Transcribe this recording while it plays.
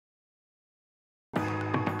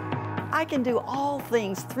I can do all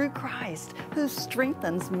things through Christ who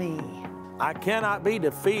strengthens me. I cannot be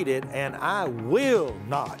defeated, and I will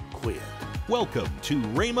not quit. Welcome to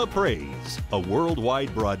Rhema Praise, a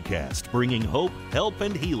worldwide broadcast bringing hope, help,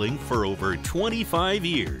 and healing for over 25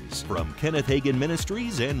 years from Kenneth Hagin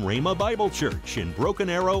Ministries and Rhema Bible Church in Broken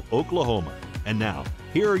Arrow, Oklahoma. And now,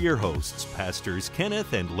 here are your hosts, Pastors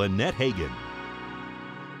Kenneth and Lynette Hagin.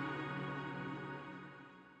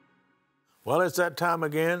 Well, it's that time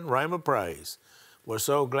again, Rhema Praise. We're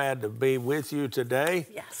so glad to be with you today.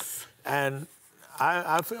 Yes. And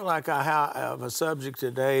I feel like I have a subject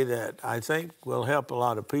today that I think will help a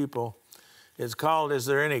lot of people. It's called, Is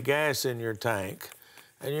There Any Gas in Your Tank?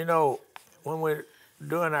 And you know, when we're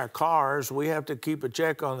doing our cars, we have to keep a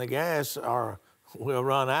check on the gas or we'll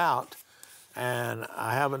run out. And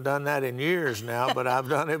I haven't done that in years now, but I've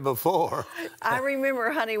done it before. I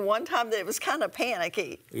remember, honey, one time that it was kind of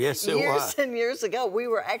panicky. Yes, it was. Years and years ago, we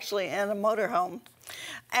were actually in a motorhome.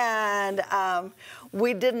 And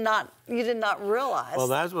you did not realize. Well,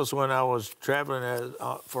 that was when I was traveling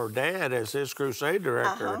for Dad as his crusade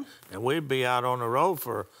director. And we'd be out on the road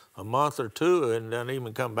for a month or two and then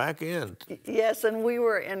even come back in. Yes, and we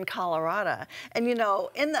were in Colorado. And you know,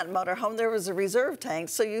 in that motorhome, there was a reserve tank.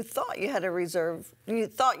 So you thought you had a reserve, you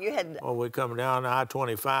thought you had. Well, we come down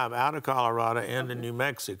I-25 out of Colorado into New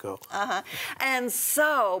Mexico. And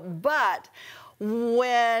so, but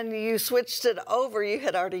when you switched it over, you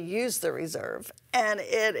had already used the reserve. And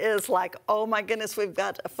it is like, oh my goodness, we've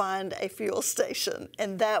got to find a fuel station.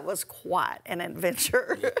 And that was quite an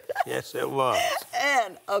adventure. Yes, it was.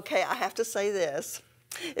 And okay, I have to say this.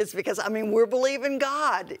 It's because, I mean, we're believing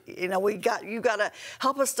God. You know, you got to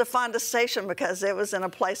help us to find a station because it was in a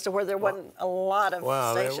place to where there wasn't a lot of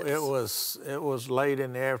stations. It was late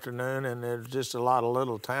in the afternoon, and there's just a lot of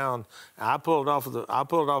little town. I pulled off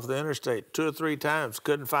the interstate 2 or 3 times,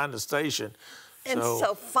 couldn't find a station. And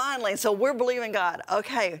so finally, we're believing God.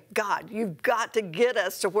 Okay, God, you've got to get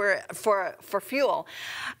us to where for fuel.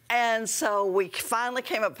 And so we finally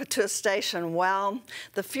came up to a station. Well,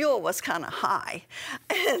 the fuel was kind of high.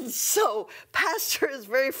 And so Pastor is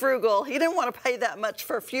very frugal. He didn't want to pay that much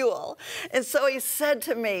for fuel. And so he said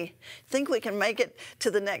to me, think we can make it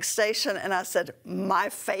to the next station? And I said, my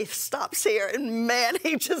faith stops here. And man,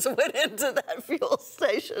 he just went into that fuel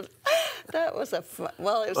station. That was it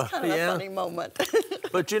was kind of a funny moment.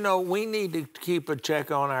 But you know, we need to keep a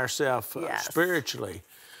check on ourselves spiritually.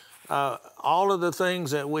 All of the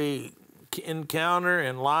things that we encounter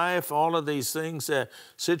in life, all of these things,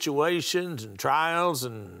 situations and trials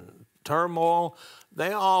and turmoil,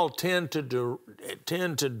 they all tend to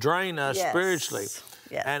drain us spiritually.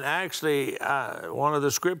 Yes. And actually, one of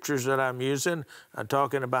the scriptures that I'm using, I'm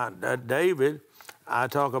talking about David. I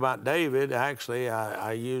talk about David. Actually,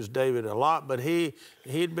 I use David a lot, but he'd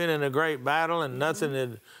been in a great battle and nothing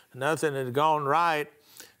had gone right.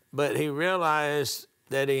 But he realized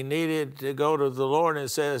that he needed to go to the Lord, and it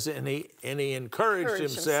says, and he encouraged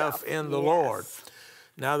himself in the Lord.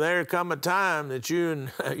 Now there come a time that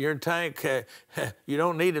your tank, you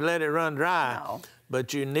don't need to let it run dry,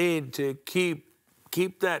 but you need to keep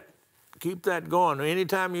that going.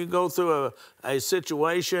 Anytime you go through a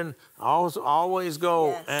situation, always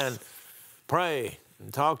go and pray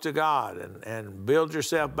and talk to God and build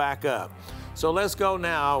yourself back up. So let's go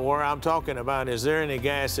now where I'm talking about, is there any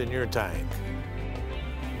gas in your tank?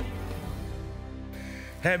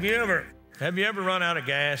 Have you ever run out of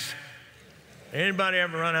gas? Anybody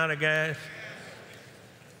ever run out of gas?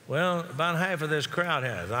 Well, about half of this crowd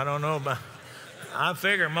has. I don't know about, I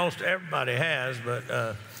figure most everybody has,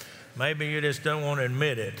 but maybe you just don't want to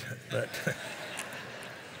admit it. But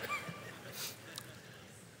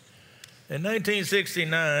in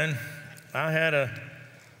 1969, I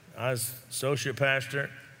was associate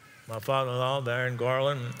pastor, my father-in-law there in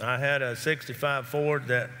Garland. I had a 65 Ford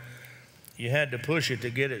that you had to push it to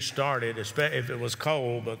get it started, especially if it was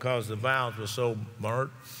cold because the valves were so burnt.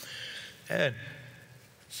 And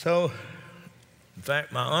so, in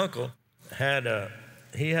fact, my uncle had an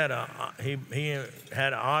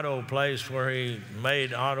auto place where he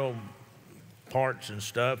made auto parts and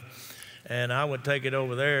stuff, and I would take it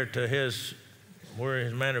over there to his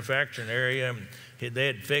manufacturing area, and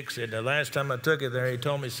they'd fix it. The last time I took it there, he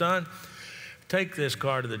told me, son, take this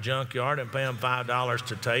car to the junkyard and pay them $5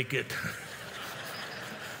 to take it.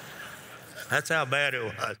 That's how bad it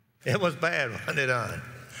was. It was bad, wasn't it, hon?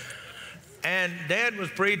 And Dad was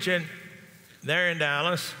preaching there in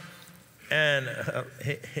Dallas, and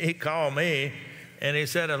he called me, and he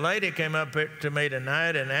said, a lady came up to me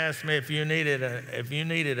tonight and asked me if you needed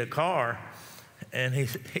a car. And he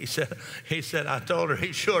said, I told her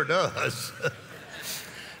he sure does.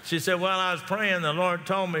 She said, well, I was praying. The Lord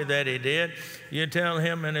told me that he did. You tell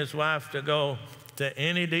him and his wife to go to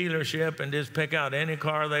any dealership and just pick out any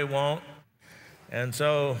car they want. And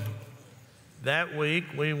so that week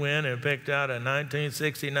we went and picked out a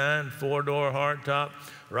 1969 four-door hardtop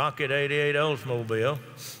Rocket 88 Oldsmobile.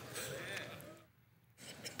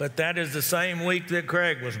 But that is the same week that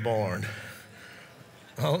Craig was born.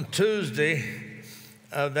 On Tuesday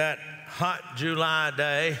of that hot July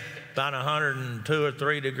day, about 102 or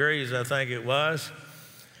 3 degrees, I think it was,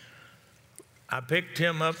 I picked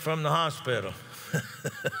him up from the hospital.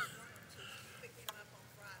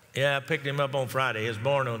 Yeah, I picked him up on Friday. He was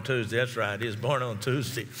born on Tuesday. That's right. He was born on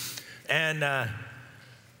Tuesday. And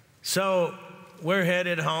so we're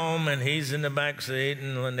headed home, and he's in the back seat,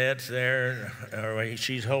 and Lynette's there, or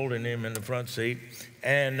she's holding him in the front seat.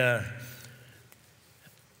 And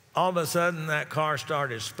all of a sudden, that car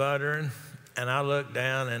started sputtering, and I looked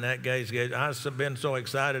down, and that gauge, I've been so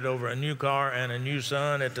excited over a new car and a new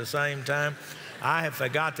son at the same time, I had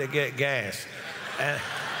forgot to get gas.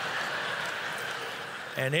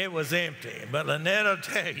 And it was empty. But Lynette will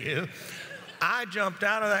tell you, I jumped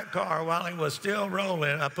out of that car while it was still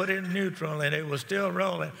rolling. I put it in neutral, and it was still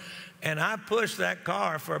rolling. And I pushed that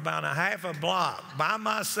car for about a half a block by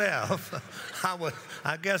myself.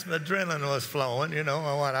 I guess my adrenaline was flowing. You know,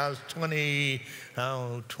 I was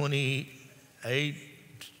 28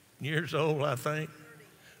 years old, I think.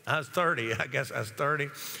 I was 30. I guess I was 30.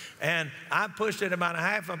 And I pushed it about a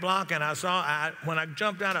half a block, and when I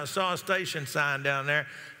jumped out, I saw a station sign down there,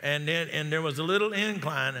 and there was a little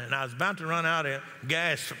incline, and I was about to run out of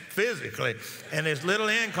gas physically, and this little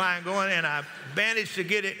incline going, and I managed to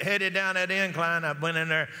get it headed down that incline. I went in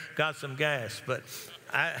there, got some gas, but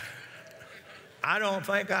I don't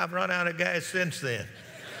think I've run out of gas since then.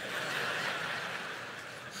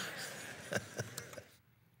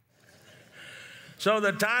 So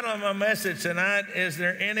the title of my message tonight is,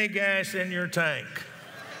 there any gas in your tank?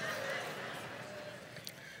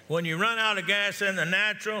 When you run out of gas in the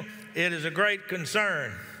natural, it is a great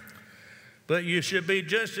concern. But you should be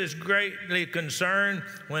just as greatly concerned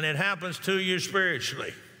when it happens to you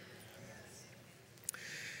spiritually.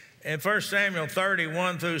 In 1 Samuel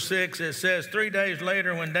 30:1-6, it says, 3 days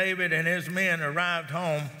later, when David and his men arrived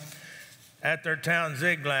home at their town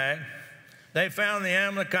Ziklag, they found the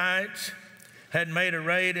Amalekites had made a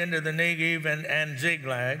raid into the Negev and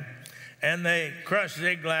Ziklag, and they crushed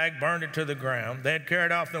Ziklag, burned it to the ground. They had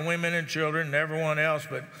carried off the women and children and everyone else,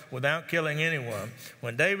 but without killing anyone.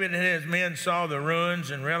 When David and his men saw the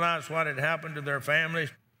ruins and realized what had happened to their families,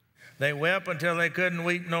 they wept until they couldn't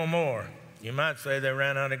weep no more. You might say they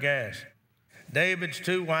ran out of gas. David's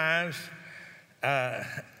 2 wives,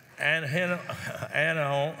 Ahinoam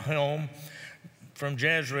from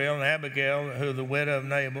Jezreel, and Abigail, who the widow of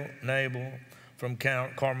Nabal from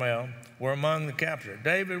Carmel, were among the captives.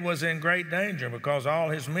 David was in great danger because all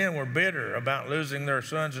his men were bitter about losing their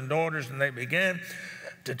sons and daughters, and they began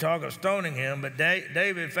to talk of stoning him. But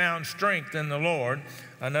David found strength in the Lord.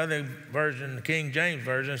 Another version, the King James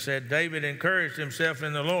Version, said David encouraged himself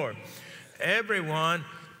in the Lord. Everyone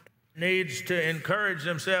needs to encourage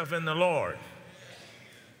themselves in the Lord.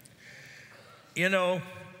 You know,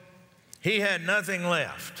 he had nothing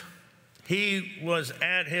left. He was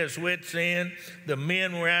at his wits' end. The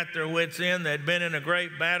men were at their wits' end. They'd been in a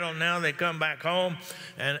great battle. Now they come back home,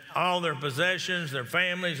 and all their possessions, their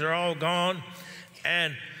families are all gone.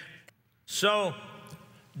 And so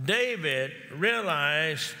David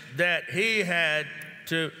realized that he had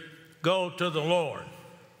to go to the Lord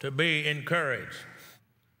to be encouraged.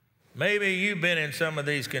 Maybe you've been in some of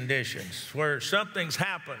these conditions where something's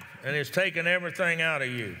happened and it's taken everything out of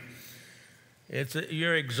you.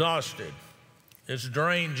 You're exhausted. It's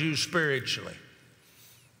drained you spiritually.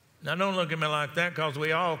 Now, don't look at me like that, because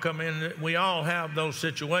we all have those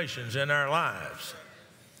situations in our lives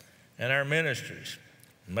and our ministries.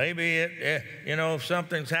 Maybe if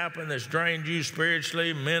something's happened that's drained you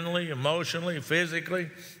spiritually, mentally, emotionally, physically.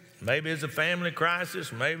 Maybe it's a family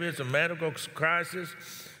crisis. Maybe it's a medical crisis.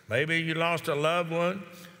 Maybe you lost a loved one.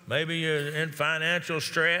 Maybe you're in financial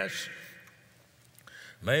stress.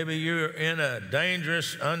 Maybe you're in a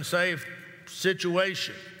dangerous, unsafe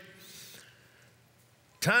situation.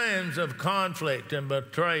 Times of conflict and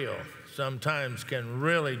betrayal sometimes can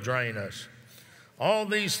really drain us. All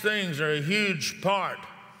these things are a huge part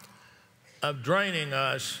of draining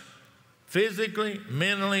us physically,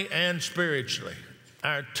 mentally, and spiritually.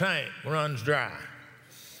 Our tank runs dry.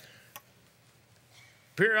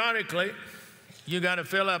 Periodically, you got to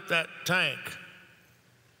fill up that tank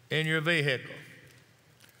in your vehicle.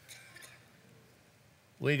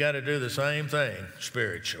 We got to do the same thing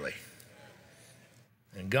spiritually.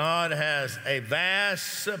 And God has a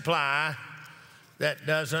vast supply that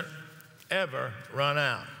doesn't ever run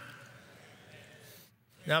out.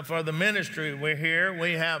 Now, for the ministry, we're here.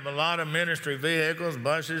 We have a lot of ministry vehicles,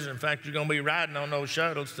 buses. In fact, you're going to be riding on those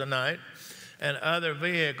shuttles tonight and other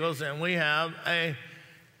vehicles. And we got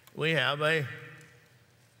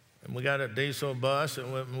a diesel bus,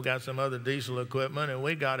 and we got some other diesel equipment, and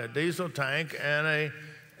we got a diesel tank and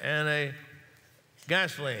a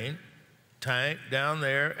gasoline tank down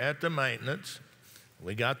there at the maintenance.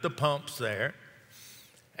 We got the pumps there.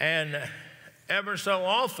 And ever so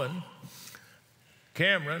often,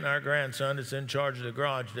 Cameron, our grandson that's in charge of the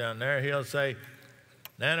garage down there, he'll say,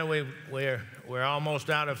 Nana, we're almost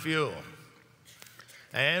out of fuel,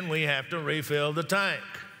 and we have to refill the tank.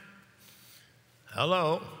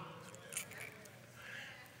 Hello.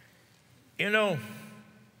 You know,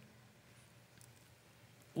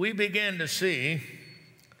 we begin to see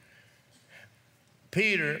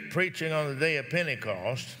Peter preaching on the day of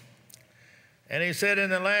Pentecost, and he said, in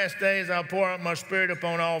the last days I'll pour out my Spirit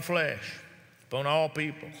upon all flesh, upon all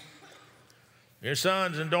people. Your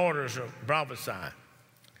sons and daughters will prophesy.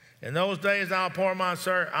 In those days I'll pour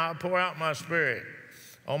out my Spirit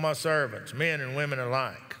on my servants, men and women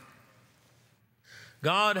alike.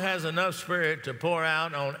 God has enough Spirit to pour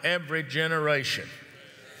out on every generation.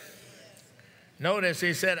 Notice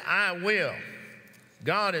he said, I will.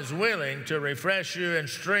 God is willing to refresh you and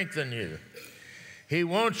strengthen you. He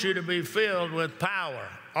wants you to be filled with power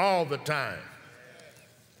all the time.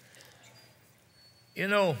 You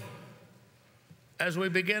know, as we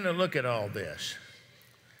begin to look at all this,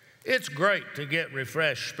 it's great to get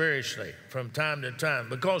refreshed spiritually from time to time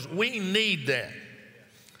because we need that.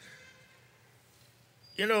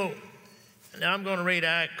 You know, now I'm going to read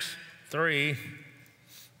Acts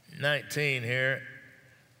 3:19 here,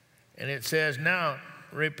 and it says, now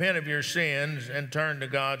repent of your sins and turn to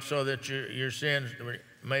God so that your sins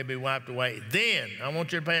may be wiped away. Then, I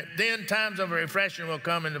want you to pay, then times of refreshing will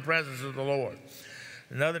come in the presence of the Lord.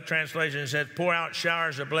 Another translation says, pour out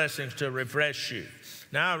showers of blessings to refresh you.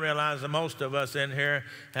 Now I realize that most of us in here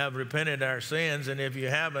have repented our sins, and if you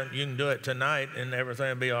haven't, you can do it tonight and everything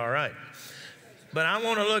will be all right. But I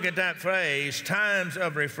want to look at that phrase, times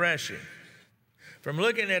of refreshing. From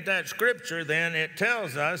looking at that scripture, then, it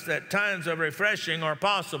tells us that times of refreshing are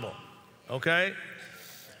possible, okay?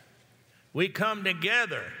 We come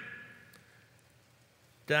together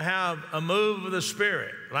to have a move of the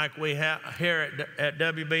Spirit like we have here at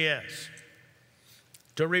WBS,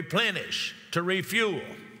 to replenish, to refuel.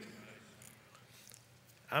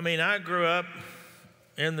 I mean, I grew up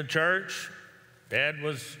in the church. Dad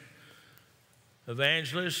was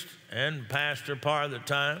evangelist and pastor part of the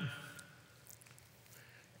time.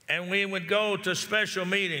 And we would go to special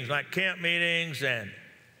meetings like camp meetings and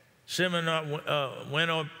seminar,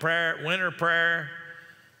 winter prayer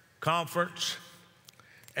conference.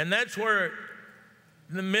 And that's where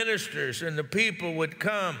the ministers and the people would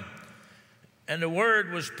come, and the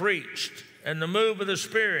word was preached and the move of the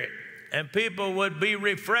Spirit, and people would be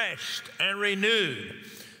refreshed and renewed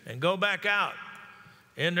and go back out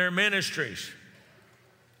in their ministries.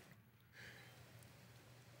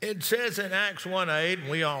 It says in Acts 1:8, and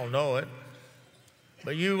we all know it,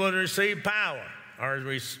 but you will receive power, or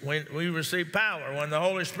when we receive power, when the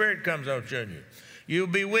Holy Spirit comes on you. You'll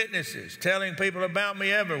be witnesses, telling people about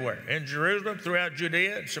me everywhere, in Jerusalem, throughout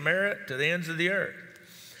Judea and Samaria, to the ends of the earth.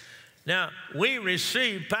 Now, we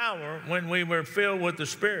received power when we were filled with the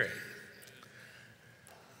Spirit.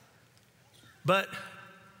 But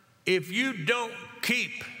if you don't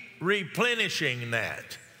keep replenishing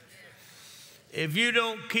that, if you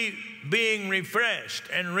don't keep being refreshed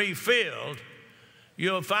and refilled,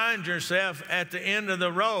 you'll find yourself at the end of the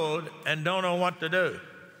road and don't know what to do.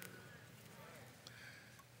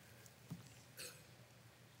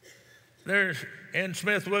 In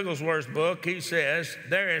Smith Wigglesworth's book, he says,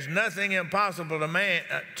 there is nothing impossible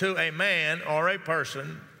to a man or a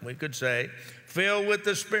person, we could say, filled with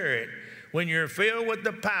the Spirit. When you're filled with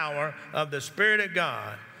the power of the Spirit of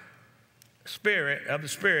God,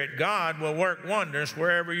 God will work wonders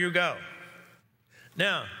wherever you go.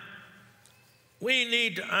 Now, we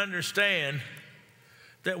need to understand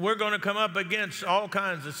that we're going to come up against all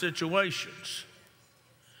kinds of situations.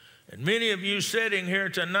 And many of you sitting here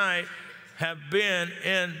tonight have been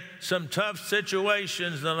in some tough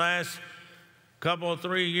situations the last couple of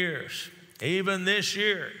 3 years. Even this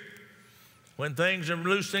year, when things are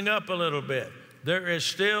loosening up a little bit, there is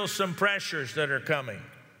still some pressures that are coming.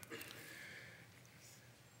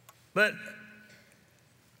 But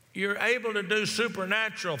you're able to do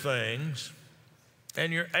supernatural things,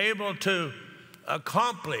 and you're able to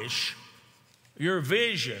accomplish your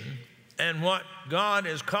vision and what God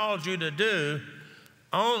has called you to do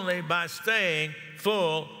only by staying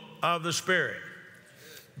full of the Spirit,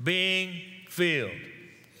 being filled.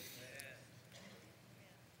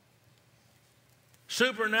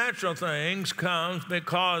 Supernatural things come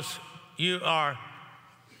because you are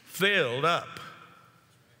filled up.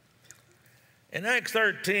 In Acts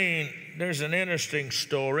 13, there's an interesting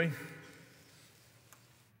story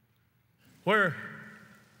where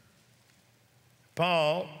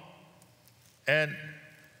Paul and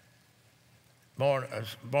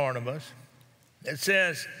Barnabas, it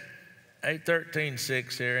says,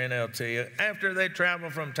 8:13:6 here, NLT, after they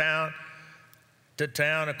traveled from town to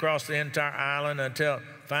town across the entire island until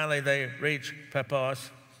finally they reached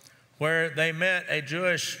Paphos, where they met a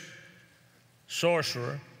Jewish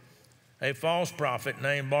sorcerer, a false prophet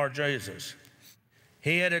named Bar-Jesus.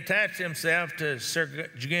 He had attached himself to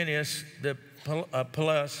Sergius the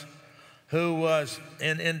Plus, who was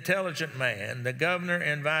an intelligent man. The governor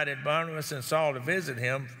invited Barnabas and Saul to visit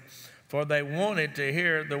him, for they wanted to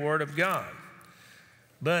hear the word of God.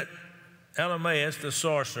 But Elymas, the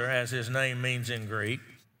sorcerer, as his name means in Greek,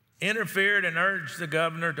 interfered and urged the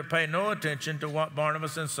governor to pay no attention to what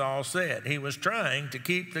Barnabas and Saul said. He was trying to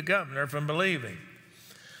keep the governor from believing.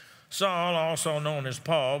 Saul, also known as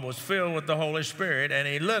Paul, was filled with the Holy Spirit, and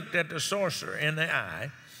he looked at the sorcerer in the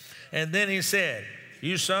eye, and then he said,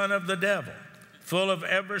 "You son of the devil, full of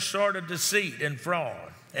every sort of deceit and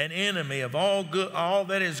fraud, an enemy of all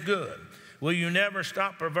that is good, will you never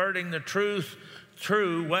stop perverting the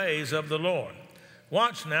true ways of the Lord?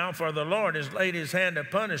 Watch now, for the Lord has laid his hand of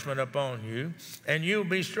punishment upon you, and you'll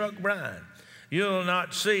be struck blind. You'll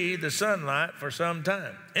not see the sunlight for some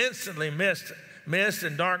time." Instantly mist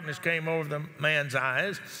and darkness came over the man's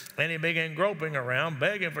eyes, and he began groping around,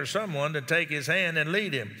 begging for someone to take his hand and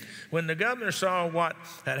lead him. When the governor saw what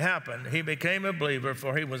had happened, he became a believer,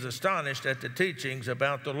 for he was astonished at the teachings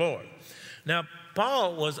about the Lord. Now,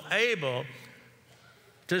 Paul was able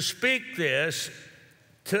to speak this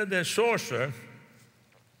to the sorcerer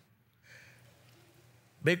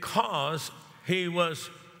because he was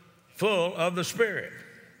full of the Spirit.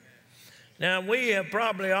 Now, we have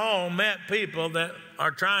probably all met people that are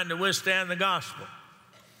trying to withstand the gospel.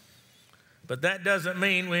 But that doesn't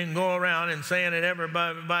mean we can go around and saying that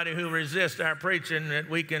everybody who resists our preaching that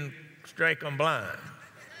we can strike them blind.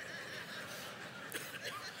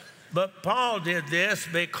 But Paul did this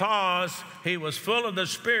because he was full of the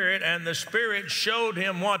Spirit, and the Spirit showed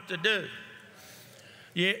him what to do.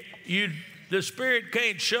 The Spirit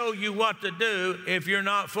can't show you what to do if you're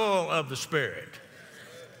not full of the Spirit.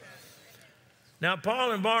 Now,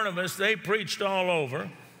 Paul and Barnabas, they preached all over,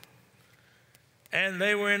 and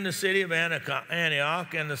they were in the city of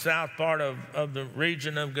Antioch in the south part of the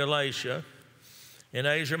region of Galatia in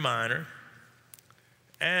Asia Minor,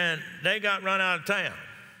 and they got run out of town.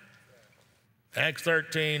 Acts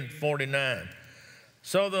 13:49.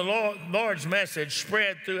 So the Lord's message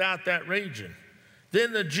spread throughout that region.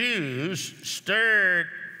 Then the Jews stirred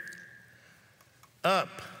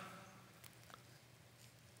up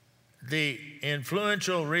the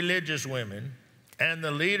influential religious women and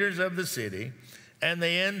the leaders of the city, and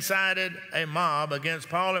they incited a mob against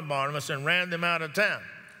Paul and Barnabas and ran them out of town.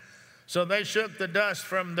 So they shook the dust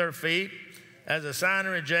from their feet as a sign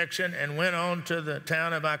of rejection and went on to the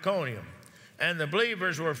town of Iconium. And the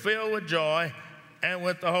believers were filled with joy and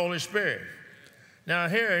with the Holy Spirit. Now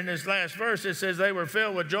here in this last verse, it says they were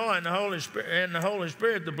filled with joy in the Holy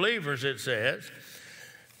Spirit, the believers, it says.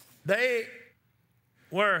 They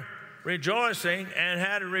were rejoicing and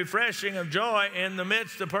had a refreshing of joy in the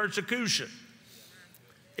midst of persecution.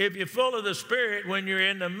 If you're full of the Spirit, when you're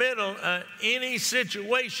in the middle of any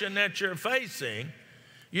situation that you're facing,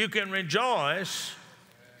 you can rejoice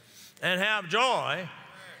and have joy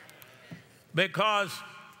because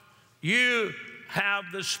you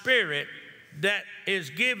have the Spirit that is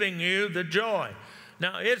giving you the joy.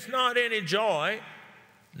 Now, it's not any joy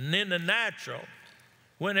in the natural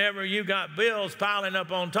whenever you got bills piling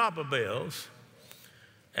up on top of bills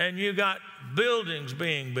and you got buildings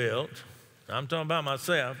being built. I'm talking about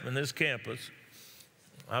myself and this campus.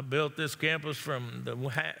 I built this campus from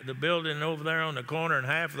the building over there on the corner and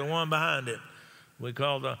half of the one behind it. We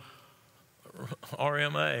call the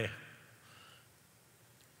RMA.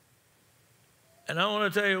 And I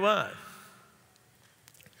want to tell you what.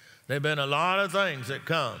 There have been a lot of things that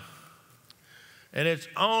come. And it's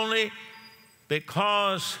only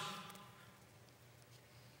because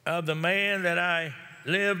of the man that I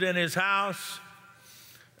lived in his house.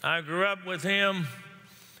 I grew up with him,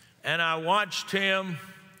 and I watched him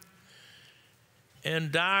in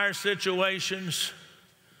dire situations.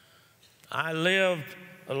 I lived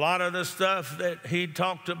a lot of the stuff that he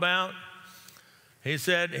talked about. He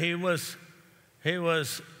said he wasn't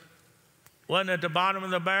at the bottom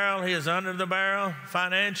of the barrel, he was under the barrel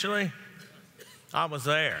financially. I was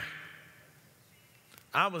there.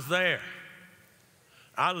 I was there.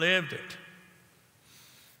 I lived it.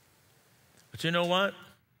 But you know what?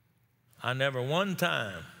 I never one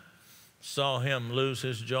time saw him lose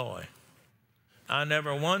his joy. I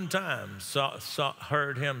never one time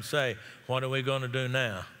heard him say, what are we going to do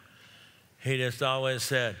now? He just always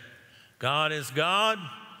said, God is God,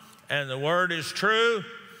 and the word is true,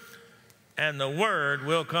 and the word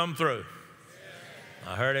will come through.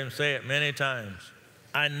 I heard him say it many times.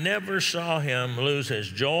 I never saw him lose his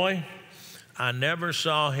joy. I never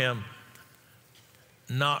saw him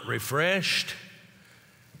not refreshed.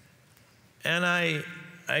 And I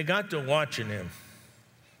got to watching him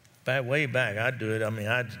way back. I'd do it. I mean,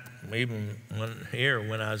 even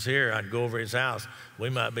when I was here, I'd go over his house. We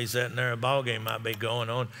might be sitting there, a ball game might be going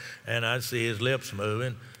on, and I'd see his lips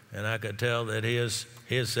moving, and I could tell that he is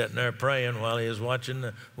sitting there praying while he was watching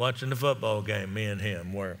the football game. Me and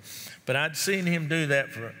him were, but I'd seen him do that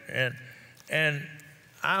and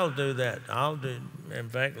I'll do that. In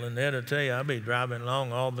fact, Lynette will tell you, I'll be driving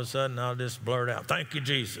along, all of a sudden I'll just blurt out, "Thank you,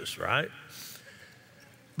 Jesus," right?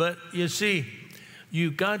 But you see, you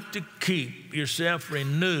got to keep yourself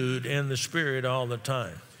renewed in the Spirit all the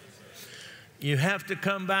time. You have to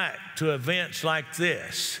come back to events like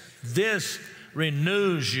this. This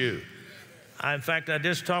renews you. In fact, I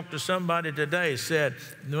just talked to somebody today, said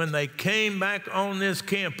when they came back on this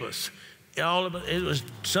campus, it was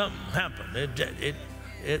something happened.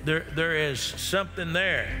 There is something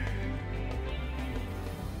there.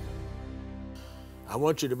 I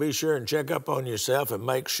want you to be sure and check up on yourself and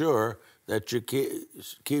make sure that you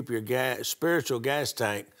keep your spiritual gas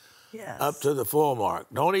tank up to the full mark.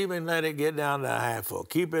 Don't even let it get down to half full.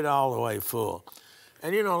 Keep it all the way full.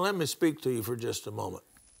 And you know, let me speak to you for just a moment.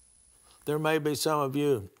 There may be some of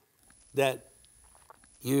you that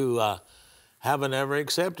you haven't ever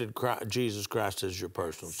accepted Jesus Christ as your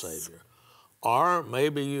personal Savior. Or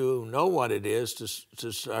maybe you know what it is to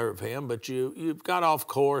serve him, but you've got off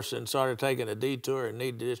course and started taking a detour and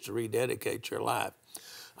need just to rededicate your life.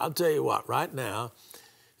 I'll tell you what, right now,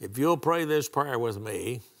 if you'll pray this prayer with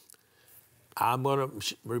me, I'm going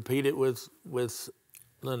to repeat it with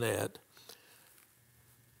Lynette.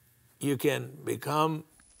 You can become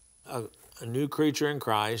a new creature in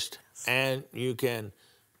Christ, and you can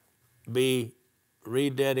be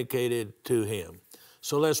rededicated to him.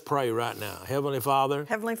 So let's pray right now. Heavenly Father.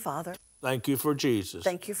 Heavenly Father. Thank you for Jesus.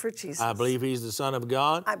 Thank you for Jesus. I believe he's the Son of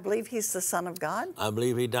God. I believe he's the Son of God. I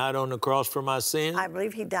believe he died on the cross for my sins. I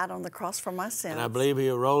believe he died on the cross for my sins. And I believe he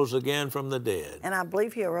arose again from the dead. And I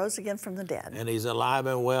believe he arose again from the dead. And he's alive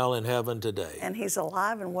and well in heaven today. And he's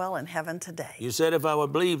alive and well in heaven today. You said if I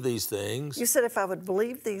would believe these things. You said if I would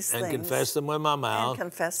believe these things. And confess them with my mouth. And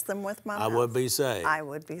confess them with my mouth. I would be saved. I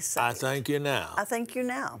would be saved. I thank you now. I thank you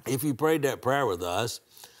now. If you prayed that prayer with us,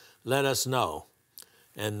 let us know.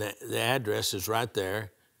 And the address is right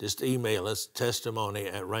there. Just email us,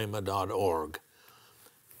 testimony@rhema.org.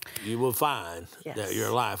 You will find that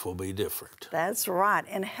your life will be different. That's right.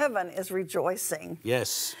 And heaven is rejoicing.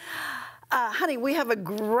 Yes. Honey, we have a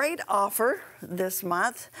great offer this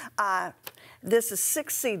month. This is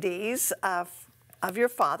 6 CDs of your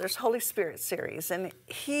father's Holy Spirit series. And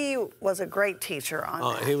he was a great teacher on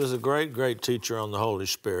that. He was a great, great teacher on the Holy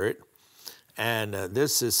Spirit. And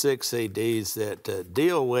this is 6 CDs that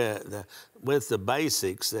deal with the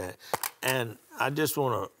basics. And I just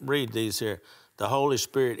want to read these here. The Holy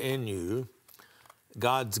Spirit in you,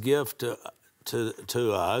 God's gift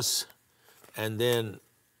to us, and then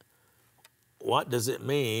what does it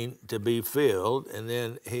mean to be filled? And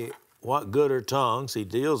then what good are tongues? He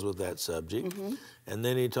deals with that subject. Mm-hmm. And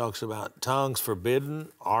then he talks about tongues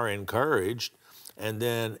forbidden or encouraged, and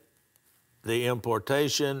then the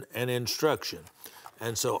importation and instruction.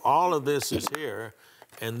 And so all of this is here,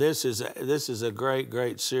 and this is a great,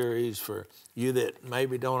 great series for you that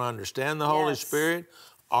maybe don't understand the Holy Spirit,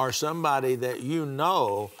 or somebody that you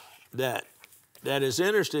know that is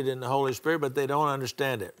interested in the Holy Spirit, but they don't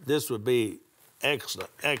understand it. This would be excellent,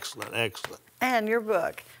 excellent, excellent. And your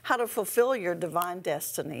book, How to Fulfill Your Divine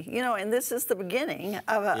Destiny. You know, and this is the beginning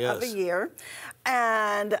of a year.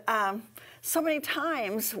 And so many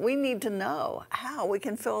times we need to know how we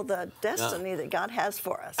can fill the destiny that God has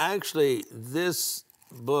for us. Actually, this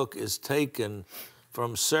book is taken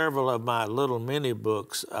from several of my little mini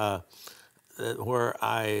books where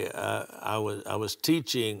I was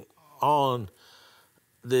teaching on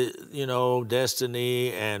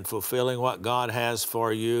destiny and fulfilling what God has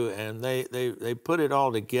for you, and they put it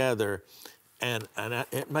all together, and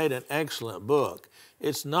it made an excellent book.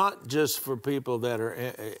 It's not just for people that are,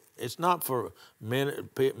 it's not for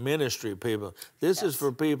ministry people. This is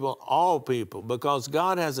for people, all people, because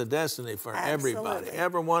God has a destiny for everybody.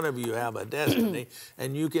 Every one of you have a destiny,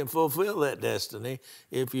 and you can fulfill that destiny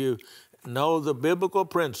if you know the biblical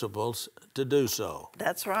principles to do so.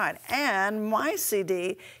 That's right. And my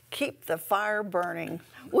CD, Keep the Fire Burning.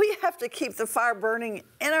 We have to keep the fire burning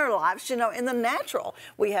in our lives. In the natural,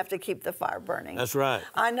 we have to keep the fire burning. That's right.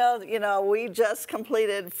 I know, we just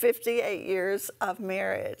completed 58 years of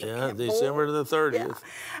marriage. Yeah, December the 30th.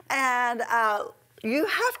 Yeah. And you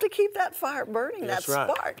have to keep that fire burning, That's that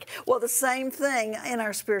spark. Right. Well, the same thing in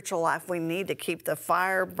our spiritual life. We need to keep the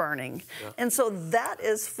fire burning. Yeah. And so that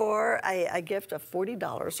is for a gift of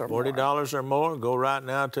 $40 or more. $40 or more. Go right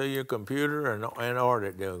now to your computer and order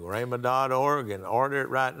it. Do Rhema.org and order it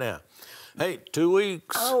right now. Hey, 2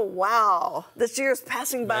 weeks. Oh, wow. This year's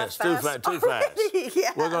passing by fast. Too fast.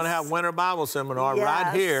 Yes. We're going to have Winter Bible Seminar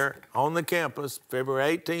right here on the campus,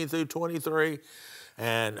 February 18th through 23.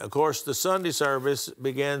 And, of course, the Sunday service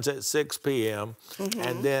begins at 6 p.m.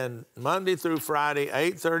 And then Monday through Friday,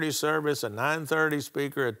 8:30 service, a 9:30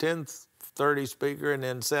 speaker, a 10:30 speaker, and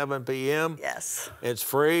then 7 p.m. Yes. It's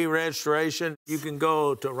free registration. You can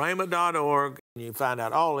go to Rhema.org and you find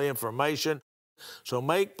out all the information. So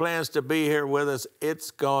make plans to be here with us. It's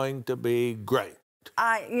going to be great.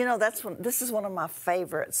 This is one of my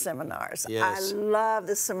favorite seminars. Yes. I love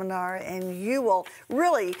this seminar, and you will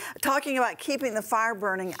really, talking about keeping the fire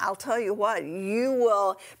burning, I'll tell you what, you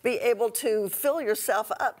will be able to fill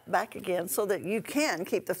yourself up back again so that you can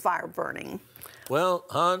keep the fire burning. Well,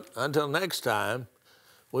 hon, until next time,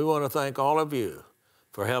 we want to thank all of you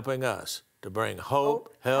for helping us to bring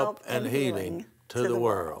hope, help, and healing to the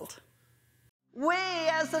world. We,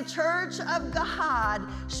 as the Church of God,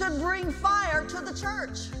 should bring fire to the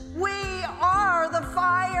church. We are the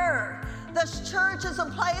fire. This church is a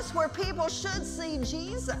place where people should see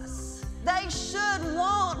Jesus. They should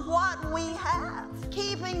want what we have,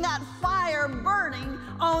 keeping that fire burning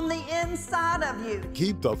on the inside of you.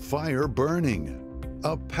 Keep the Fire Burning,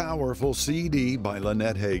 a powerful CD by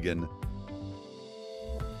Lynette Hagin.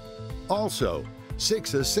 Also,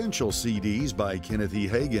 6 essential CDs by Kenneth E.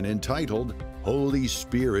 Hagin entitled Holy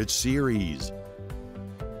Spirit Series.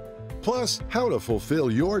 Plus, How to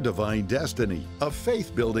Fulfill Your Divine Destiny, a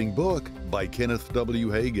faith-building book by Kenneth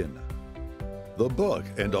W. Hagin. The book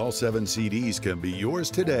and all 7 CDs can be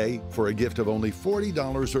yours today for a gift of only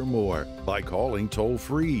 $40 or more by calling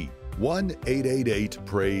toll-free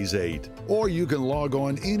 1-888-PRAISE-8. Or you can log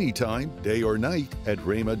on anytime, day or night, at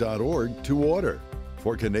rhema.org to order.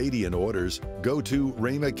 For Canadian orders, go to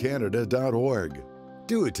rhemacanada.org.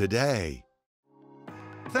 Do it today.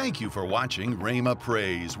 Thank you for watching Rhema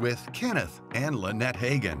Praise with Kenneth and Lynette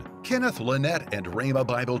Hagin. Kenneth, Lynette, and Rhema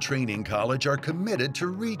Bible Training College are committed to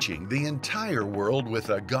reaching the entire world with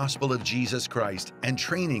the gospel of Jesus Christ and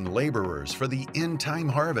training laborers for the end-time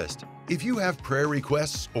harvest. If you have prayer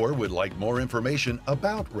requests or would like more information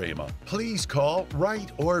about Rhema, please call,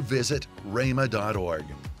 write, or visit rhema.org.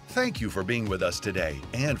 Thank you for being with us today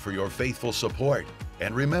and for your faithful support.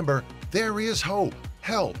 And remember, there is hope,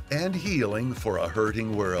 help, and healing for a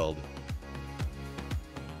hurting world.